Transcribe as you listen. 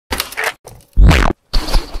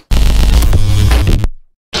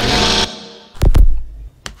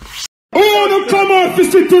come out to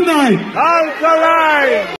see tonight.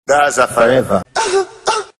 Alkaline. Gaza forever.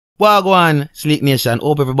 Wagwan, Sleek Nation,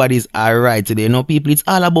 hope everybody's alright today. No people, it's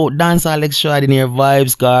all about dancehall extraordinaire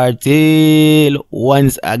Vybz Kartel.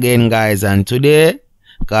 Once again, guys, and today,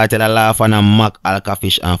 Kartel a laugh and a mock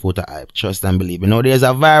Alka-fish and Foota Hype. Trust and believe. You know, there's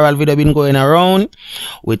a viral video been going around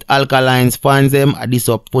with Alkaline's fans them. I this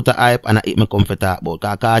up Foota Hype and I hit me come for talk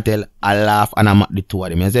about Kartel a laugh and I mock the two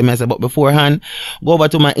of them. You see, but beforehand, go over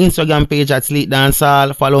to my Instagram page at Sleek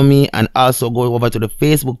Dancehall, follow me, and also go over to the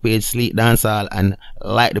Facebook page Sleek Dancehall and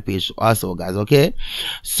like the page also, guys, okay?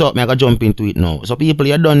 So, me I go jump into it now. So people,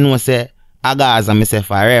 you don't know, say, I Gaza me say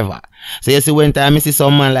forever. So you see when time I see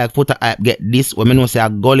some man like Foota Hype get this, when me know say a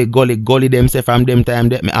gully them say from them time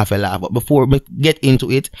that me have a laugh. But before me get into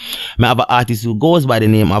it, me have an artist who goes by the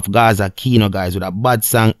name of M0CK, guys, with a bad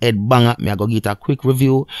song, Head Banger. Me I go get a quick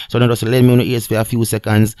review. So now just let me know ears for a few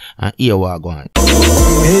seconds and here we are going.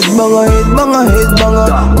 Head banger,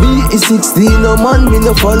 B is 16, no man me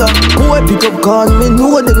no follow. Who I pick up can me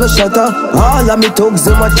know them no shatter. All of me thugs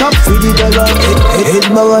them a chop for the dollar. Head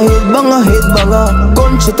banger,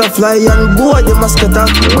 gunshot a fly and go them a scatter.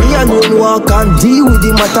 Me alone walk and deal with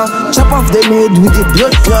the matter. Chop off them head with the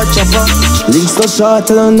blood clot chopper. Links no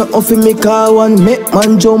shorter and no off in me car one. Make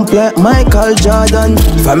man jump like Michael Jordan.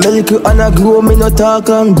 Family and I grow me no talk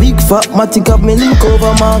and big fat matic up me link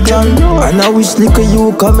over Markland. And I wish like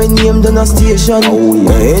you come and name down a station.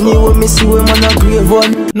 Anyway me see when man a grave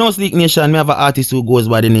one. No, Sleek Nation, me have an artist who goes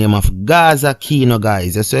by the name of M0CK,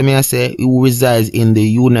 guys. That's why me I say who resides in the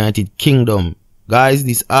United Kingdom. Guys,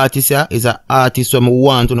 this artist here is an artist who I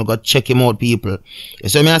want to go check him out, people.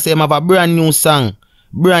 So me I say I have a brand new song,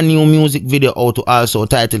 brand new music video out to also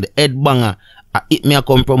titled Head Banger. It me a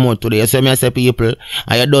come promote today. So me I say people,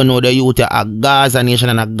 and you don't know the youth a Gaza nation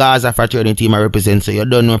and a Gaza fraternity team I represent. So you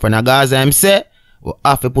don't know from a Gaza I'm say we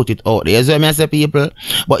have to put it out there. So me I say people,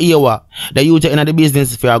 but here what the youth in the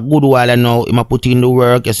business for a good while and now him put in the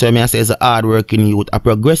work. So me I say it's a hard working youth, a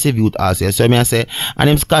progressive youth also. So me I say and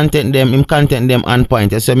him content them on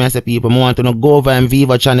point. So me I say people, I want to go over and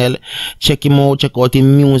Viva channel, check him out, check out his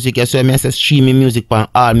music. So me I say streaming music on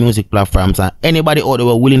all music platforms, and anybody out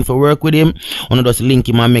there willing to work with him, I just link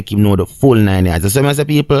him and make him know the full 9 years. So me I say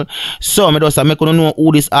people, so me just make you know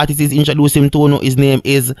who this artist is, introduce him to know his name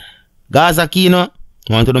is M0CK.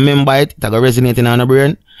 I want to remember it, it's going to resonate in our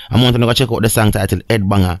brain. I want to go check out the song titled Head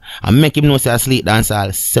Banger and make him know say Sleek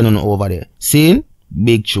Dancehall send on over there. See?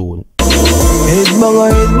 Big tune. Head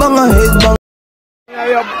banger. Yeah,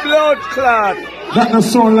 your blood clot. That no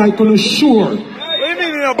sound like on the shore.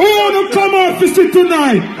 Oh, no come out to see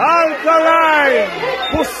tonight. Alkaline.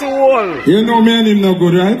 Pussy wall. You know me and him no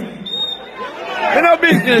good, right? In a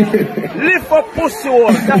business, lift up pussy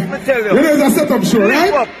wall. That's me tell you. You know it's a setup show,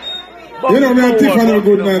 right? Up. You know me and Tiffany no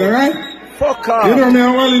good night, alright? Fuck off. You know me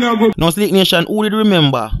and Wally no good. No, Sleek Nation, who did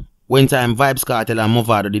remember when time Vybz Kartel and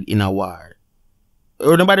M0CK did in a war?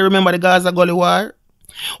 Nobody remember the Gaza Gully war?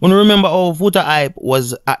 When you remember how Foota Hype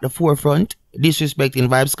was at the forefront, disrespecting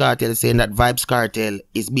Vybz Kartel, saying that Vybz Kartel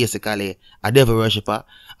is basically a devil worshipper,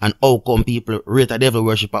 and how come people rate a devil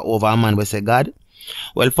worshipper over a man we say God?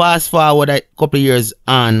 Well, fast forward a couple of years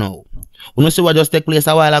on now. You know see what just took place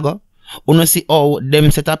a while ago? You know see how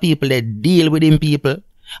them set of people they deal with them people?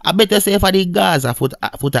 I better say for the Gaza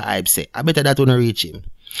Foota Hype say, I better that won't reach him.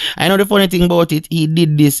 I know the funny thing about it, he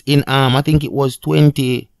did this in I think it was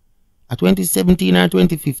 2017 or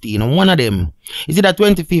 2015. One of them. Is it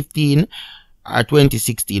 2015 or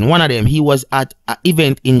 2016? One of them. He was at an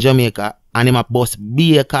event in Jamaica and him a bust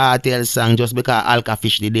Vybz Kartel song just because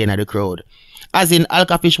Alka-fish did in the crowd. As in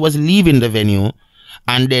Alka-fish was leaving the venue.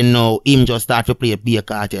 And then now him just start to play Vybz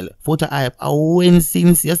Kartel. Foota Hype, when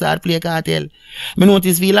since you start play Kartel? Me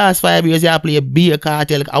notice for the last 5 years you play Vybz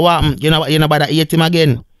Kartel. I want you know about to hate him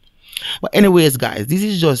again. But anyways guys, this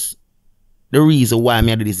is just the reason why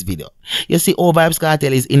I do this video. You see how Vybz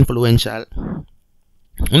Kartel is influential.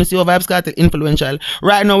 You see how Vybz Kartel influential.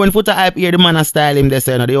 Right now when Foota Hype hear the man a style him, they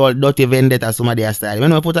say no, they all dirty vendetta somebody a style him. You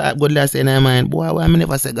know Foota Hype good last in their mind, boy why me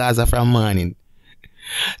never say Gaza from morning.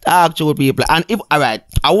 Talk to people. And if alright,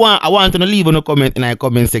 I want to leave in a comment in the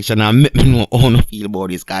comment section and make me know how you feel about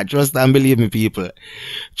this. Cause trust and believe me, people.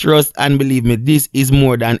 Trust and believe me, this is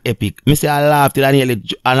more than epic. Me say I laugh till I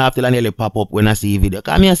nearly pop up when I see a video.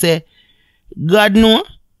 Cause me I say, God know.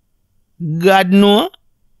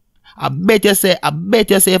 I bet you say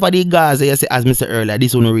for the Gaza, you say, as me say earlier,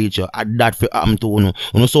 this will reach you. At that for to you.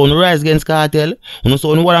 You so on rise against Kartel. You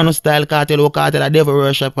so on what on style Kartel or Kartel a devil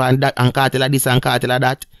worship and that and Kartel a this and Kartel a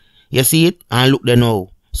that. You see it? And look there now.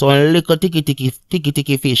 So a little ticky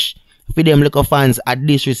fish. For them little fans a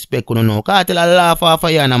disrespect, you know. Kartel a laugh off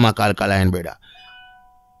of you and a alkaline, brother.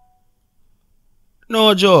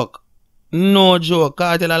 No joke. No joke.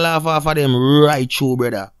 Kartel a laugh off of them right through,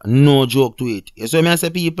 brother. No joke to it. You see me I say,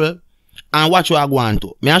 people? And watch what I go on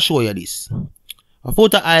to. Me I show you this. A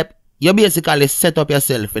Foota Hype, you basically set up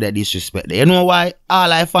yourself for the disrespect. You know why?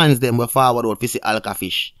 All our fans them were forward out for see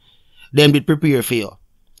Alka-fish. Them be prepared for you.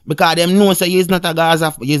 Because them know say you's not a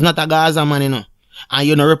Gaza man, you know. And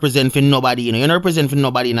you don't represent for nobody, you know. You don't represent for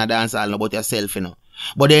nobody in a dancehall about yourself, you know.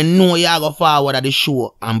 But they know you go forward at the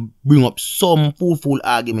show and bring up some fool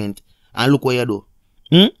argument. And look what you do.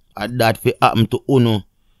 And that fi happen to Uno.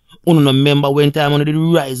 Uno no remember when time Uno did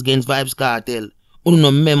rise against Vybz Kartel. Uno no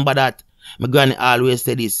remember that. My granny always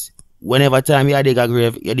say this. Whenever time you dig a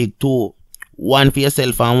grave, you dig two. One for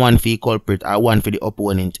yourself and one for your culprit, or one for the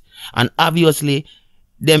opponent. And obviously,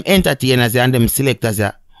 them entertainers and them selectors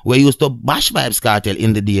were used to bash Vybz Kartel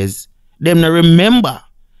in the days. Them no remember.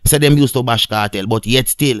 So them used to bash Kartel, but yet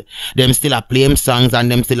still, them still a play him songs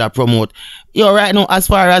and them still a promote. Yo, right now, as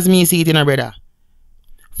far as me see it, you know, brother,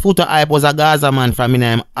 Foota Hype was a Gaza man from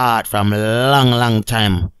him art from long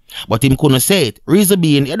time. But him couldn't say it. Reason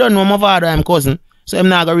being, you don't know my father, I'm cousin. So I'm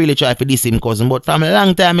not gonna really try for this him cousin. But from a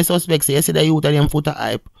long time, I suspect, say, you see the youth of them Foota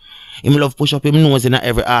Hype. Him love push up him nose in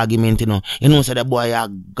every argument, you know. You know, say the boy a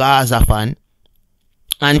Gaza fan.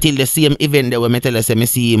 Until the same event there when me tell you, say, me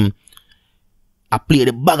see him I play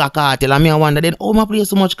the bag of Kartel. And me I wonder then, how I play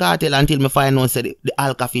so much Kartel until me find out, say, the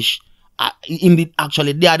Alka-fish.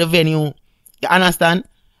 Actually, they are the venue. You understand?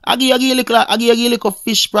 I give you a little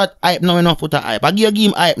fish sprat hype now, you know, Foota Hype. I give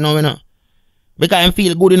him hype now, you know. Because I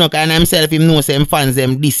feel good enough, and himself him know say him fans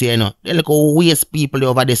them this year, you know. They look waste people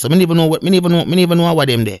over there. So me never know what them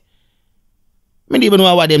there. Me never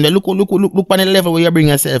know what them there. Look on the level where you bring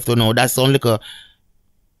yourself to now. That's only like a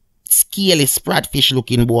scaly sprat fish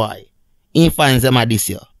looking boy. In fans them are this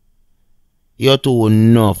year. You're too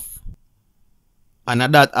enough. And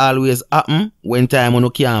that always happen when time when you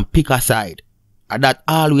can't pick a side. And that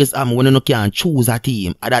always happen when you can't choose a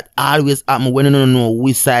team. And that always happen when you don't know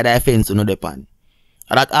which side of the fence you know depend.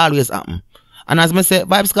 And that always happen. And as me say,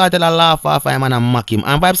 Vybz Kartel a laugh off him and mock him.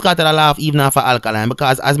 And Vybz Kartel a laugh even off Alkaline.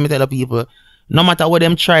 Because as me tell people, no matter what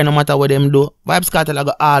them try, no matter what them do, Vybz Kartel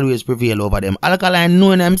go always prevail over them. Alkaline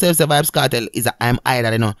knowing himself say Vybz Kartel is a I'm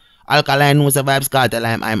either, you know. Alkaline knows the Vybz Kartel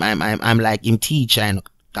I'm like him teacher, you know.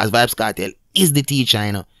 Because Vybz Kartel is the teacher,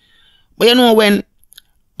 you know. But you know when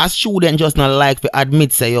a student just not like to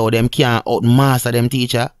admit say yo them can't outmaster them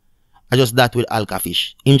teacher, I just that with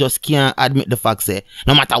Alka-fish. Him just can't admit the fact say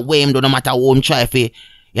no matter what him do, no matter what him try for, you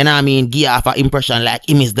know what I mean, give off an impression like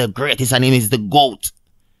him is the greatest and him is the GOAT.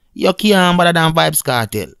 You can't better than Vybz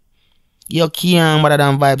Kartel. You can't better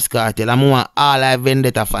than Vybz Kartel. I want all our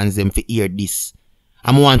Vendetta fans them to hear this.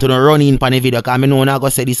 I want to run in on the video because I know I'm not going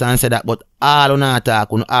to say this and say that, but all on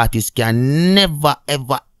attack on artists can never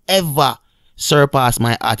ever surpass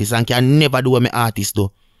my artist and can never do what my artist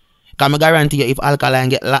do. Because I guarantee you if Alkaline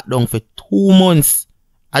get locked down for 2 months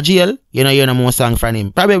a jail, you know, you no more song from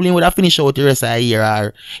him. Probably he would have finished out the rest of a year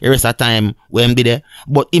or the rest of time when him did it.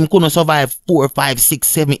 But him couldn't survive 4, 5, 6,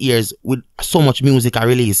 7 years with so much music I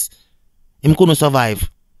release. Him couldn't survive.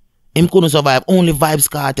 Him couldn't survive. Only Vybz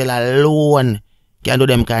Kartel alone can do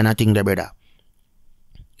them kind of thing there, brother.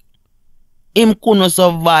 Him couldn't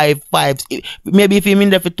survive 5. Maybe if him in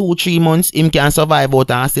there for 2, 3 months, him can survive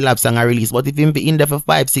out and still have song a release. But if him be in there for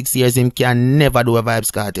 5, 6 years, him can never do a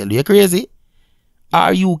Vybz Kartel. You crazy?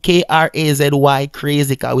 R-U-K-R-A-Z-Y,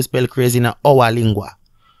 crazy, because we spell crazy in our lingua.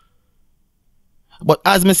 But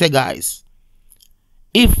as me say, guys,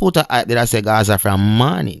 if Foota Hype did I say Gaza from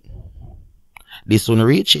morning, this won't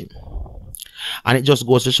reach him. And it just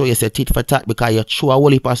goes to show you say tit for tat because you throw a whole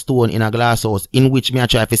heap of stone in a glass house in which me I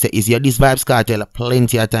try to say is you this Vybz Kartel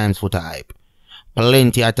plenty of times Foota Hype.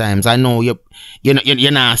 Plenty of times. I know you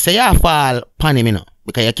not say you fall pan him, you know,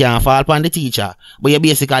 because you can't fall pan the teacher. But you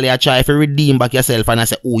basically I try to redeem back yourself and I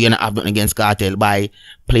say, oh, you not have nothing against Kartel by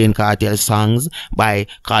playing Kartel songs, by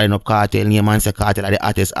calling up Kartel name and say Kartel are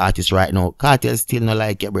the artist right now. Kartel still not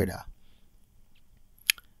like you, brother.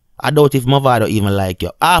 I doubt if Mavado even like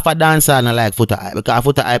you. Half a dancer not like Foota Hype because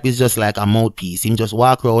Foota Hype is just like a mouthpiece. Him just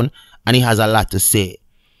walk around and he has a lot to say.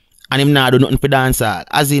 And him not do nothing for dancer.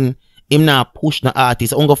 As in, him not push the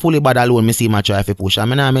artist. I'm going fully bad alone, me see him try to push. I'm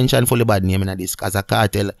not mention fully bad name in this because a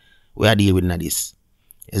Kartel we are dealing with this.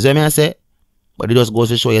 You see what I say? But it just goes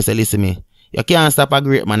to show you, say, listen me. You can't stop a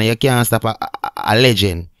great man and you can't stop a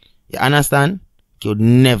legend. You understand? You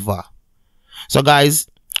never. So guys,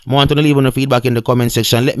 I want to leave on the feedback in the comment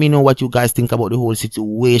section. Let me know what you guys think about the whole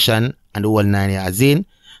situation and the whole 9 years in.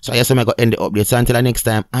 So I guess I'm going to end the update. So until the next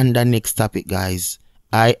time and the next topic, guys,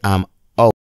 I am